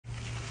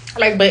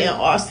Like, but in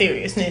all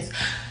seriousness,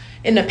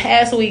 in the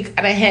past week,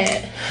 I done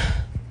had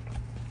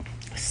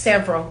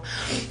several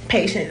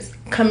patients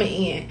coming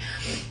in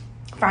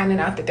finding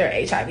out that they're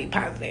HIV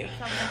positive.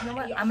 So I was like, you know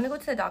what? I'm gonna go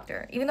to the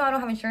doctor. Even though I don't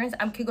have insurance,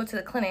 I could go to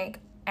the clinic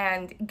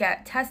and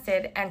get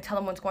tested and tell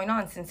them what's going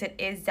on since it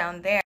is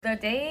down there. The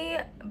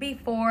day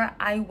before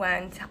I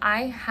went,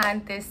 I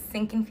had this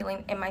sinking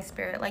feeling in my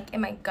spirit, like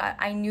in my gut.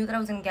 I knew that I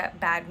was gonna get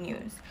bad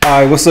news.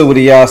 Alright, what's up with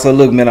y'all? So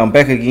look, man, I'm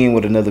back again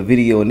with another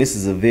video, and this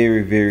is a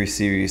very, very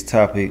serious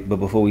topic. But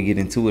before we get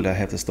into it, I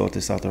have to start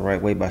this out the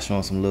right way by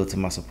showing some love to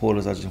my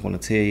supporters. I just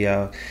want to tell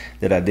y'all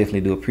that I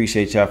definitely do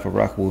appreciate y'all for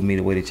rocking with me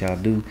the way that y'all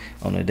do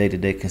on a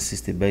day-to-day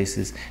consistent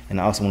basis.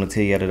 And I also want to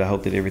tell y'all that I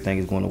hope that everything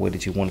is going the way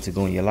that you want it to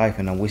go in your life,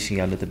 and I'm wishing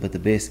y'all nothing but the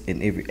best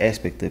in every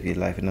aspect of your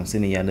life. And I'm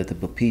sending y'all nothing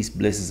but peace,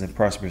 blessings, and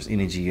prosperous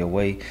energy your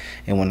way.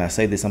 And when I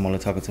say this, I'm only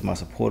talking to my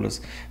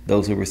supporters,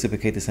 those who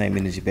reciprocate the same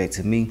energy back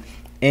to me,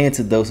 and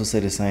to those who say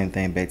the same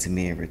thing back to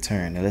me in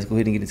return. Now let's go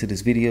ahead and get into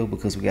this video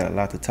because we got a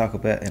lot to talk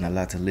about and a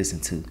lot to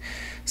listen to.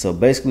 So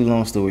basically,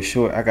 long story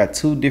short, I got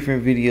two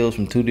different videos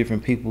from two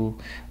different people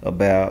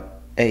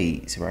about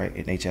AIDS, right,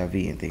 and HIV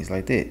and things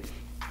like that.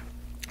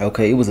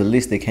 Okay, it was a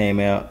list that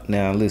came out.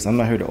 Now, listen, I'm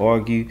not here to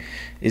argue.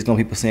 It's gonna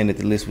be people saying that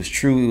the list was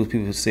true. It was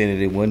people saying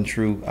that it wasn't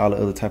true. All the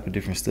other type of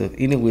different stuff.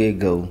 Anywhere it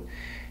go,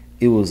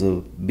 it was a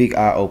big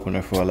eye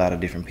opener for a lot of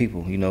different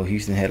people. You know,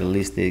 Houston had a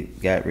list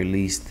that got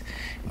released.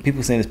 And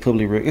people saying it's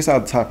public record. It's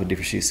all type of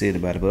different shit said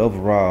about it. But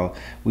overall,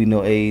 we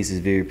know AIDS is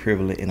very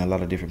prevalent in a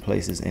lot of different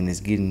places, and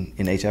it's getting,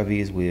 in HIV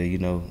as well, you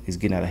know, it's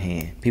getting out of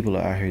hand. People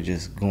are out here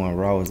just going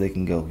raw as they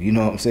can go. You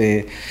know what I'm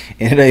saying?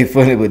 And it ain't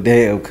funny, but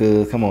damn,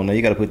 cuz, come on now,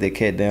 you gotta put that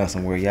cat down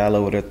somewhere. Y'all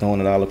over there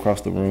throwing it all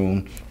across the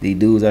room. These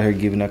dudes out here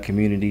giving out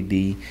community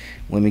D,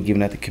 women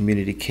giving out the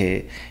community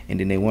cat, and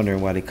then they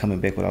wondering why they coming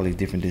back with all these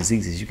different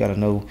diseases. You gotta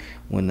know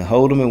when to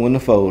hold them and when to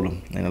fold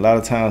them. And a lot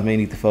of times, man,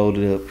 you need to fold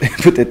it up and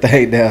put that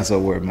thing down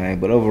somewhere, man.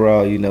 But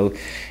overall, you know,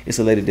 it's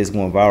a lady that's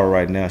going viral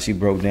right now. She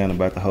broke down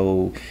about the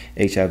whole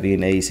HIV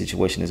and AIDS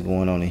situation that's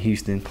going on in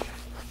Houston.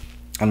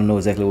 I don't know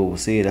exactly what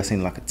was said. I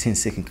seen like a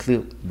 10-second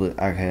clip,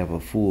 but I have a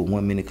full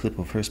 1-minute clip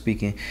of her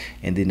speaking.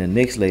 And then the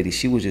next lady,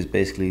 she was just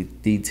basically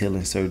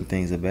detailing certain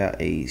things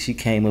about AIDS. She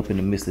came up in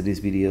the midst of this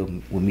video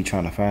with me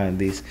trying to find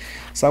this.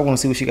 So I want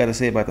to see what she got to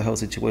say about the whole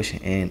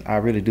situation. And I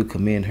really do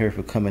commend her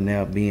for coming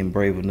out, being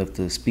brave enough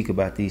to speak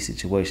about these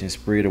situations,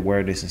 spread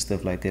awareness and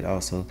stuff like that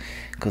also.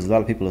 Because a lot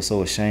of people are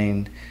so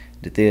ashamed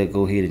that they'll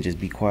go ahead and just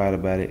be quiet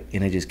about it,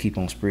 and they just keep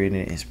on spreading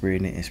it and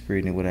spreading it and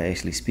spreading it without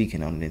actually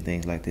speaking on it and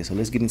things like that. So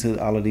let's get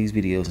into all of these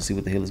videos and see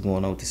what the hell is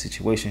going on with the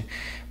situation.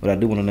 But I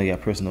do want to know your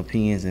personal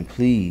opinions, and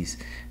please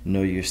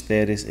know your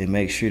status and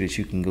make sure that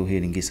you can go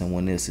ahead and get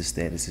someone else's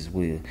status as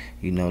well.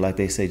 You know, like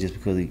they say, just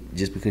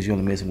because you're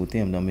only messing with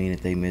them don't mean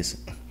that they miss.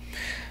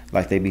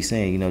 Like they be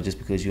saying, you know, just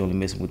because you only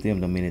messing with them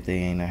don't mean that they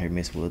ain't out here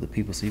messing with other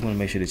people. So you want to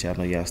make sure that y'all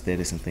know y'all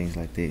status and things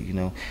like that, you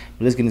know.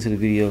 But let's get into the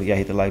video. Y'all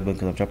hit the like button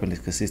because I'm dropping this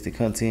consistent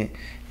content,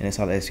 and that's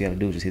all I ask y'all to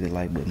do, just hit the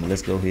like button. But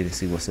let's go ahead and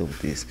see what's up with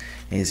this.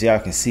 And as y'all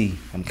can see,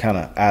 I'm kind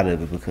of out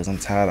of it because I'm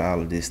tired of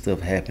all of this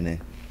stuff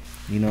happening.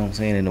 You know what I'm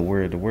saying? In the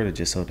world is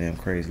just so damn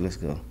crazy. Let's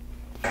go.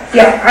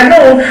 Yeah, I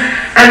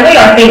know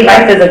y'all think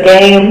life is a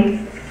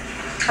game.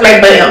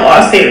 Like, but in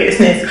all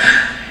seriousness,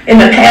 in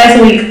the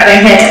past week, I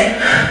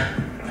had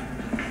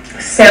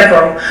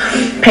several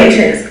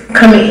patients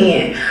coming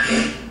in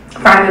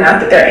finding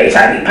out that they're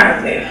HIV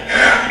positive.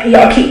 And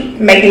y'all keep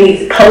making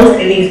these posts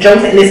and these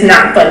jokes, and it's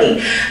not funny.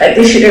 Like,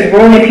 this shit is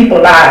ruining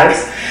people's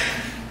lives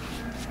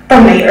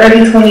from the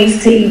early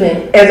 20s to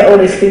even as old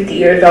as 50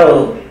 years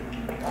old.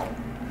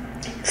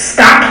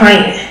 Stop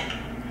playing.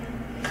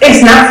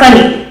 It's not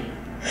funny.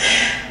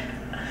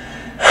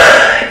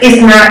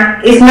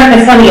 It's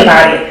nothing funny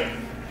about it.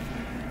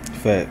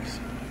 Facts.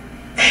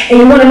 And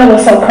you want to know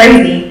what's so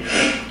crazy?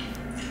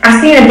 I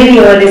seen a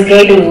video of this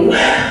gay dude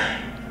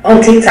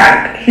on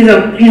TikTok. He's a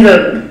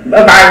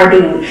viral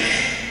dude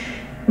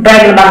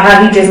bragging about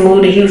how he just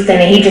moved to Houston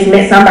and he just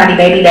met somebody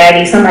baby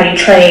daddy, somebody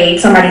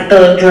trade, somebody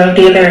thug drug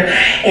dealer,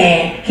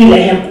 and he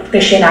let him the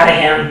shit out of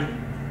him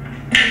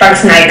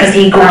first night because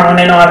he grown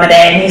and all of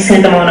that, and he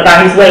sent him on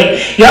about his way.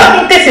 Y'all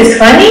think this is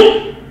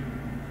funny?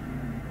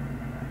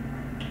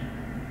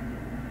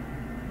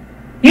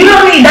 You know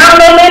how many down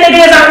low men it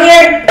is out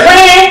here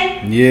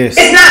playing? Yes.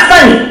 It's not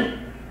funny.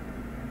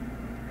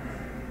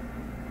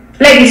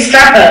 Ladies,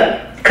 strap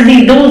up, because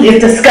these dudes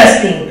is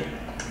disgusting.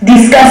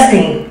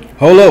 Disgusting.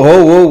 Hold up,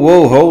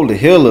 whoa, hold the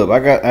hell up.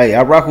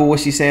 I rock with what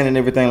she's saying and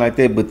everything like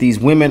that, but these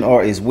women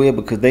are as well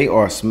because they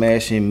are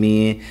smashing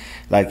men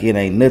like it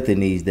ain't nothing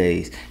these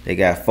days. They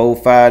got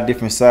 4-5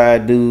 different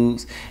side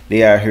dudes.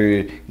 They out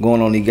here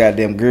going on these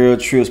goddamn girl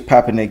trips,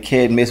 popping that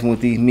cat, messing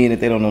with these men that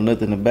they don't know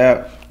nothing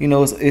about. You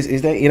know,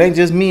 it ain't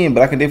just men,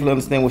 but I can definitely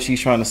understand what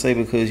she's trying to say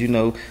because, you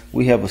know,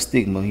 we have a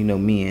stigma, you know,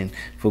 men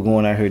for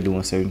going out here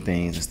doing certain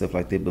things and stuff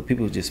like that. But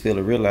people just fail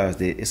to realize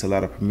that it's a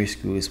lot of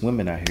promiscuous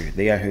women out here.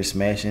 They out here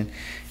smashing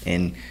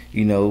and,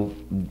 you know,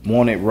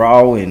 want it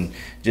raw and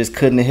just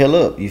cutting the hell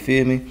up. You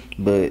feel me?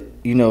 But,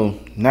 you know,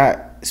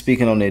 not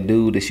speaking on that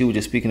dude that she was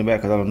just speaking about,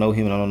 because I don't know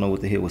him and I don't know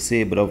what the hell was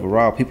said, but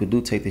overall, people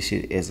do take this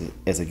shit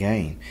as a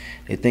game.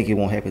 They think it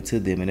won't happen to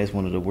them, and that's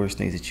one of the worst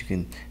things that you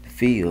can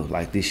feel.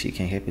 Like, this shit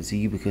can't happen to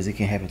you, because it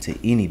can happen to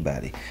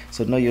anybody.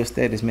 So know your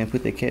status, man.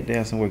 Put that cat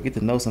down somewhere. Get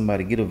to know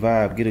somebody. Get a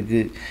vibe. Get a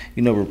good,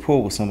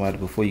 rapport with somebody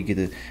before you get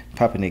to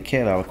popping that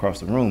cat all across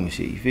the room and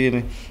shit. You feel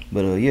me?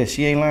 But yeah,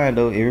 she ain't lying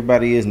though.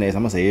 Everybody is nasty.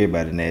 I'm gonna say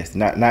everybody nasty.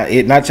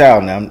 Not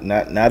y'all now.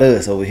 Not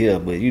us over here.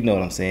 But you know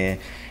what I'm saying.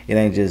 It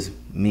ain't just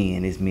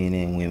men, it's men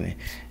and women.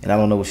 And I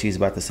don't know what she's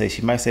about to say.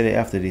 She might say that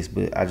after this,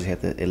 but I just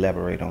have to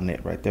elaborate on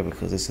that right there,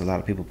 because there's a lot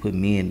of people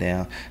putting men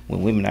down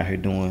when women out here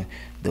doing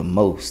the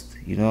most.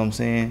 You know what I'm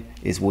saying?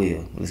 It's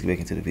well. Let's get back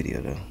into the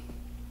video though.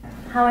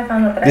 How I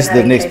found out that this I had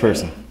is the next HIV.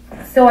 person.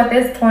 So at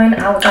this point,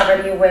 I was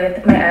already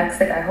with my ex,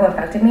 the guy who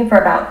infected me, for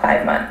about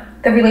 5 months.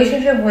 The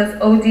relationship was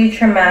OD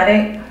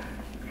traumatic.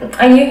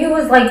 I knew he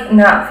was like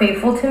not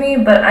faithful to me,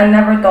 but I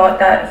never thought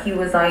that he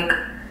was like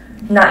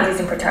not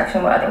using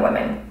protection with other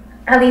women.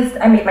 At least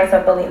I made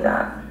myself believe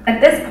that.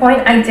 At this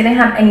point, I didn't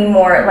have any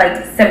more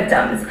like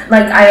symptoms.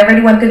 Like, I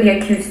already went through the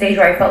acute stage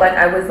where I felt like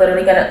I was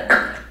literally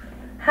gonna.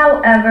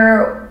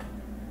 However,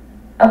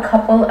 a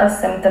couple of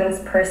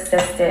symptoms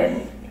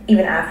persisted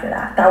even after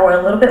that were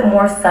a little bit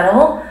more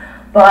subtle,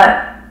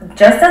 but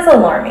just as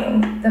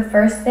alarming. The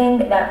first thing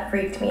that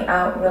freaked me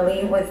out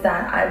really was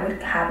that I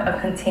would have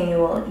a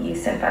continual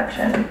yeast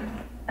infection.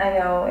 I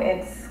know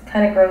it's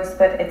kind of gross,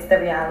 but it's the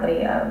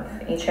reality of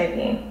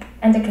HIV.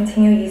 And a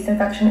continual yeast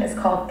infection is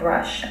called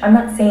thrush. I'm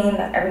not saying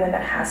that everyone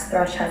that has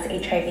thrush has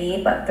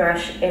HIV, but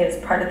thrush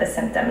is part of the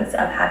symptoms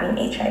of having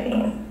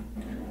HIV.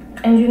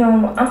 And you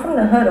know, I'm from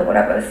the hood or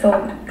whatever,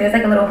 so there's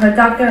like a little hood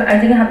doctor. I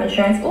didn't have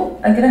insurance.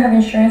 I didn't have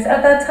insurance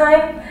at that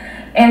time.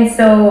 And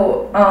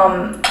so,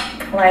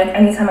 like,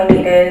 anytime I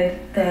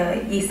needed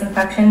the yeast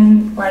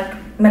infection, like,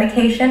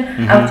 medication,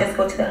 I would just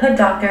go to the hood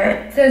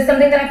doctor. So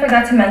something that I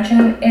forgot to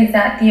mention is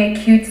that the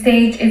acute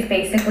stage is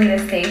basically the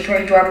stage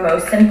where you are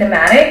most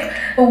symptomatic.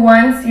 But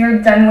once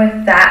you're done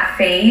with that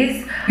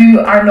phase, you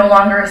are no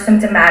longer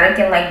symptomatic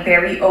in like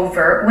very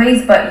overt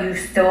ways, but you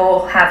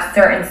still have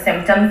certain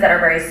symptoms that are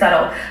very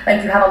subtle.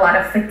 Like, you have a lot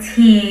of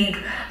fatigue,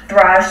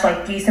 thrush,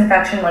 like yeast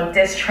infection, like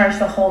discharge,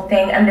 the whole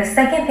thing. And the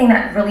second thing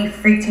that really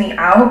freaked me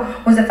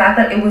out was the fact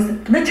that it was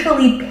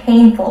literally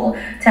painful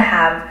to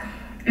have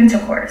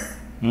intercourse.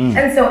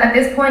 And so at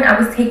this point, I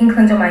was taking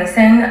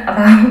clindamycin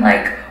about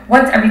like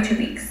once every 2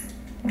 weeks.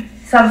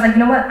 So I was like, you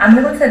know what? I'm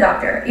gonna go to the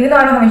doctor. Even though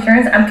I don't have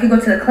insurance, I could go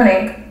to the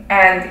clinic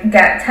and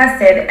get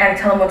tested and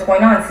tell them what's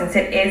going on, since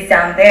it is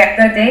down there.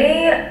 The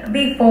day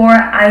before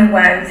I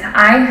went,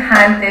 I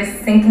had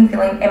this sinking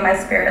feeling in my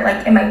spirit,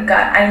 like in my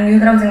gut. I knew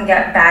that I was gonna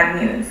get bad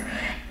news.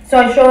 So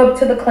I show up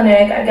to the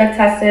clinic, I get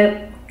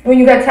tested. When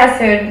you get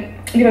tested,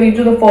 you know, you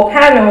do the full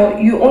panel,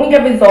 you only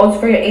get results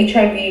for your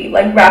HIV,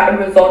 like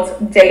rapid results,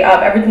 day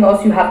of. Everything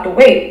else you have to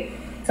wait.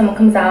 Someone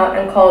comes out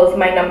and calls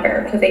my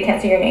number because they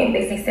can't see your name.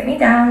 They say, sit me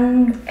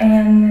down,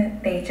 and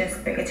they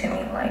just bring it to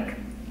me like,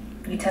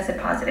 you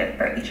tested positive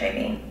for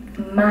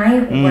HIV. My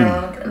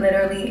world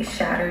literally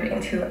shattered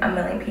into a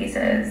million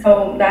pieces.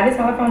 So that is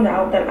how I found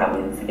out that I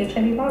was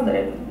HIV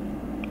positive.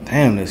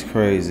 Damn, that's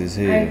crazy as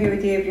hell. I agree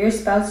with you. If your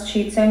spouse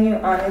cheats on you,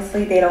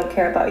 honestly, they don't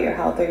care about your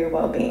health or your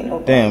well-being.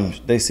 Okay? Damn,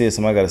 they said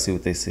something. I gotta see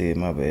what they said.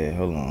 My bad.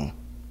 Hold on.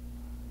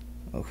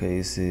 Okay,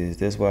 it says,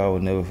 that's why I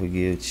would never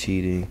forgive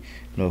cheating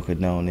nor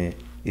condone it.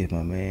 If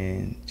my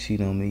man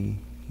cheat on me,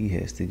 he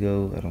has to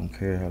go. I don't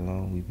care how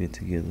long we've been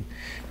together.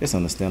 That's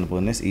understandable,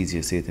 and that's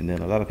easier said than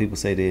done. A lot of people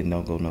say they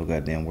don't go no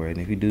goddamn where. And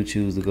if you do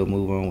choose to go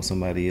move on with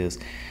somebody else,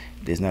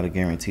 there's not a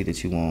guarantee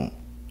that you won't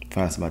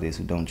find somebody else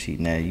who don't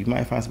cheat. Now, you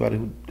might find somebody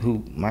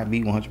who might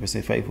be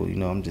 100% faithful. You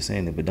know, I'm just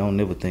saying that. But don't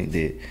never think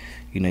that,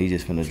 you know, you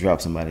just finna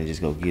drop somebody and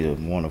just go get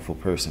a wonderful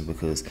person,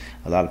 because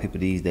a lot of people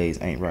these days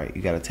ain't right.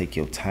 You got to take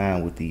your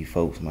time with these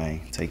folks,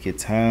 man. Take your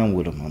time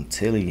with them. I'm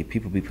telling you,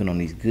 people be putting on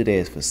these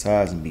good-ass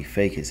facades and be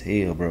fake as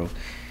hell, bro.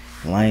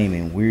 Lame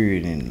and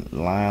weird and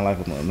lying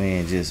like a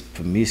man, just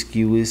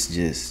promiscuous,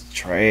 just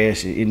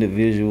trash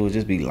individual,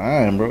 just be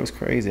lying, bro. It's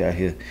crazy out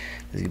here.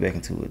 Let's get back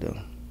into it, though.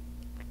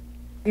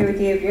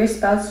 With you, if your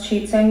spouse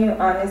cheats on you,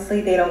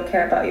 honestly, they don't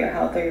care about your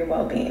health or your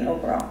well-being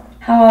overall.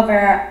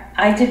 However,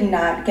 I did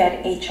not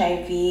get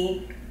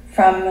HIV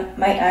from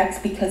my ex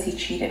because he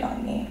cheated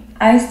on me.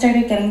 I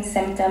started getting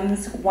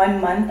symptoms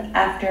 1 month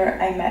after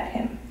I met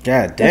him.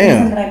 God damn.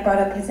 The reason that I brought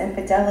up his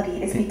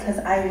infidelity is because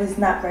I was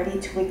not ready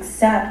to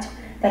accept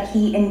that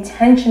he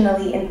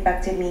intentionally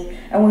infected me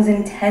and was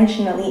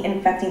intentionally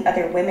infecting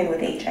other women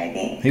with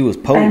HIV. He was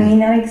potent. I mean,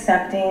 not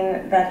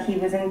accepting that he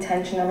was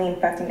intentionally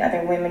infecting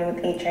other women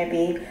with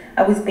HIV.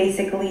 I was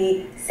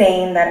basically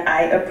saying that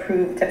I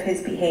approved of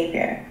his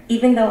behavior.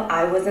 Even though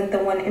I wasn't the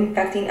one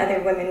infecting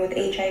other women with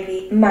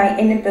HIV, my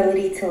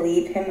inability to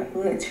leave him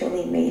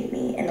literally made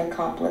me an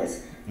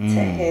accomplice to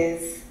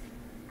his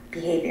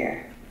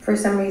behavior. For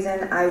some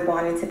reason, I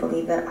wanted to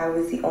believe that I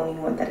was the only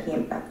one that he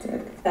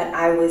infected, that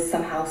I was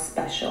somehow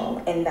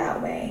special in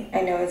that way.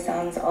 I know it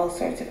sounds all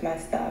sorts of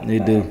messed up. They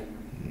do.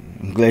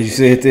 I'm glad you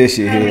said that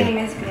shit My here. name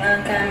is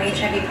Bianca. I'm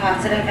HIV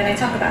positive, and I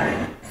talk about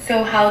it.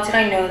 So how did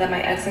I know that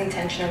my ex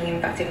intentionally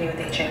infected me with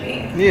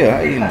HIV?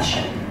 Yeah, Good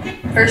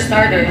question. For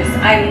starters,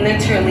 I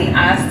literally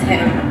asked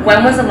him,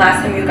 when was the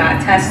last time you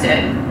got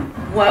tested?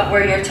 What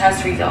were your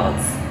test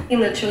results? He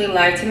literally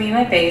lied to me in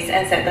my face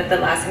and said that the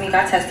last time he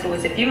got tested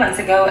was a few months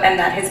ago and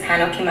that his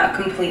panel came out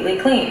completely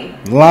clean.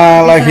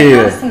 Lying like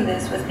hell. I asked him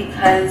this was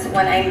because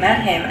when I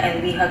met him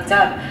and we hooked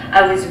up,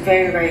 I was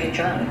very, very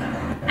drunk.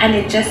 And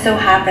it just so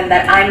happened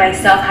that I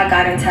myself had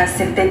gotten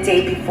tested the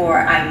day before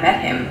I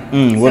met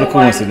him. What a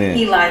coincidence.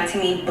 He lied to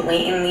me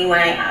blatantly when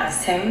I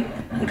asked him.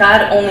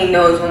 God only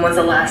knows when was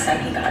the last time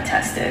he got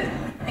tested.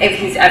 If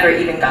he's ever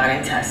even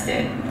gotten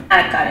tested.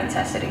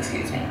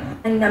 Excuse me.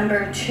 And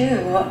number two,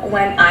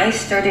 when I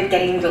started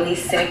getting really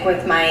sick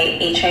with my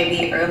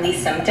HIV early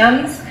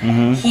symptoms,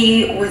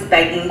 he was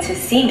begging to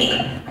see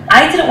me.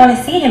 I didn't want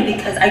to see him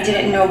because I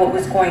didn't know what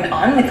was going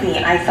on with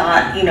me. I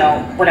thought, you know,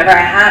 whatever I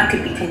have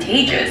could be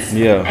contagious.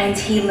 Yeah. And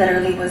he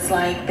literally was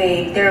like,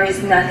 babe, there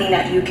is nothing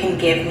that you can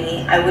give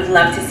me. I would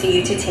love to see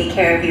you to take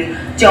care of you.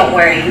 Don't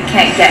worry, you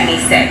can't get me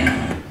sick.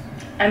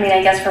 I mean,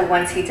 I guess for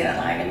once he didn't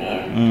lie to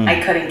me.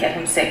 I couldn't get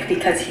him sick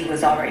because he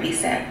was already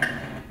sick.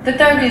 The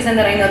third reason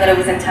that I know that it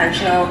was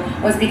intentional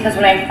was because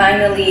when I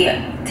finally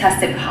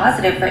tested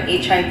positive for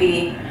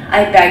HIV,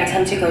 I begged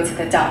him to go to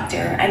the doctor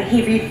and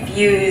he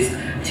refused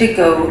to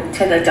go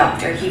to the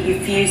doctor. He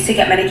refused to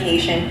get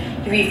medication.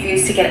 He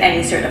refused to get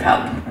any sort of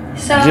help.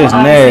 So Just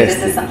obviously nasty.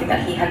 this is something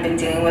that he had been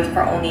dealing with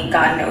for only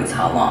God knows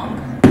how long.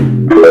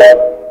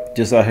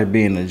 Just out here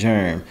being a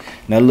germ.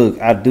 Now look,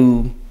 I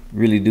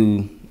really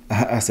do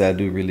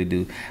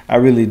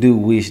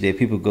wish that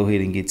people go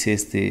ahead and get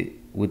tested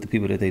with the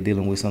people that they're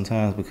dealing with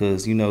sometimes,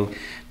 because you know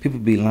people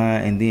be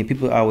lying, and then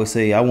people always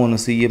say, I want to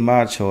see your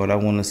my chart,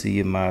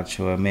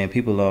 man.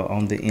 People are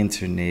on the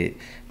internet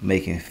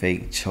making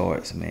fake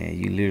charts, man.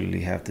 You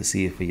literally have to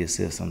see it for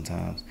yourself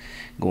sometimes,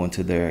 going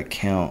to their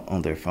account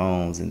on their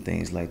phones and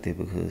things like that,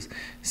 because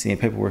seeing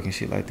paperwork and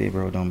shit like that,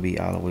 bro, don't be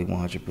all the way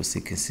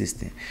 100%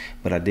 consistent.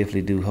 But I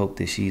definitely do hope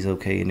that she's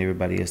okay and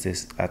everybody else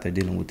that's out there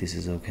dealing with this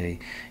is okay.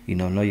 You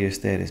know your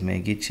status,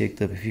 man. Get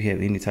checked up. If you have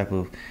any type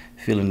of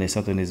feeling that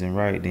something isn't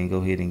right, then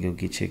go ahead and go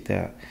get checked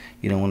out.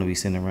 You don't want to be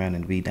sitting around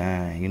and be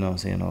dying, you know what I'm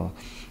saying, or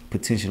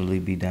potentially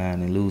be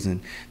dying and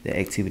losing the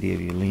activity of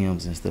your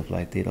limbs and stuff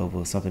like that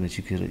over something that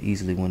you could have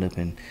easily went up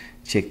and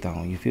checked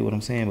on. You feel what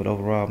I'm saying? But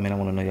overall, man, I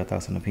want to know your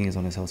thoughts and opinions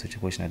on this whole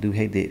situation. I do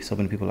hate that so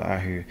many people are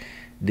out here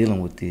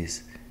dealing with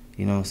this,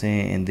 you know what I'm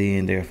saying, and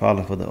then they're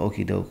falling for the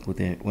okie doke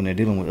when they're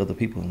dealing with other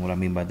people. And what I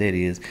mean by that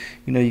is,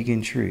 you know, you're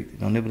getting tricked.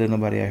 Don't never let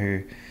nobody out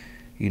here,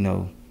 you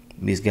know,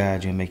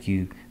 misguide you and make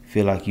you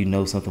feel like you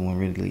know something when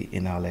really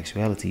in all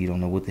actuality you don't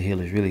know what the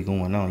hell is really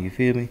going on. You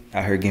feel me?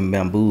 I heard getting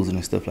bamboozled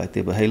and stuff like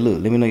that. But hey, look,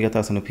 let me know your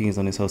thoughts and opinions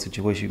on this whole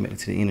situation. You made it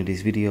to the end of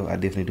this video. I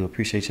definitely do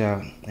appreciate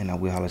y'all, and I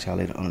will holler at y'all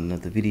later on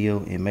another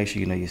video. And make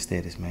sure you know your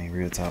status, man.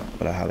 Real talk.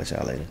 But I'll holler at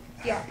y'all later.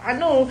 Yeah, I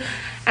know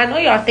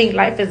y'all think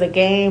life is a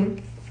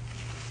game,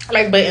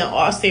 like, but in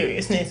all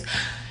seriousness,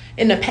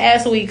 in the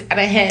past week I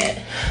done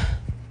had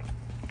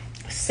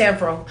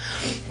several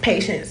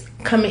patients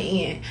coming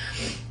in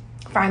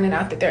finding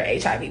out that they're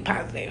HIV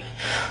positive,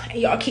 and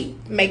y'all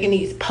keep making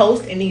these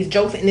posts and these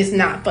jokes, and it's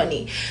not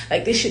funny.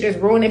 Like, this shit is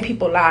ruining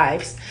people's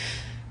lives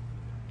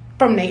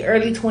from their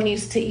early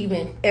 20s to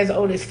even as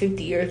old as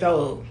 50 years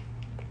old.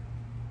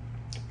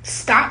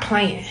 Stop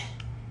playing.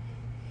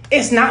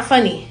 It's not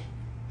funny.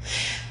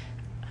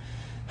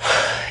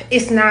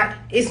 It's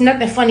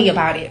nothing funny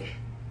about it.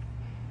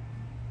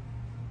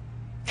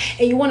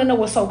 And you want to know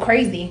what's so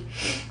crazy?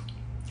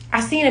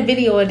 I seen a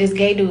video of this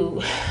gay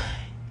dude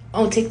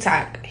on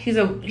TikTok. He's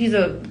a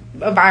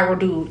viral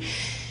dude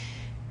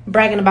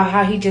bragging about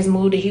how he just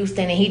moved to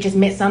Houston and he just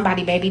met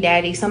somebody baby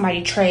daddy,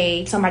 somebody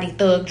trade, somebody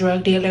thug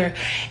drug dealer,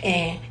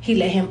 and he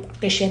let him fuck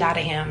the shit out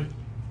of him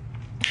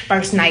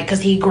first night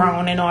because he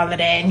grown and all of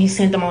that, and he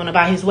sent him on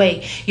about his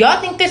way. Y'all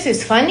think this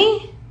is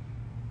funny?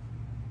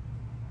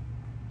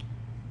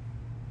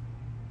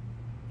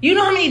 You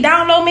know how many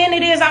down low men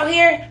it is out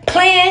here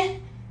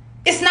playing?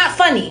 It's not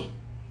funny.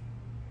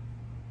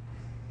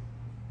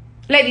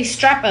 Ladies,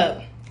 strap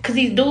up, because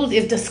these dudes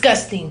is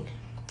disgusting.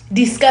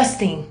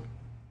 Disgusting.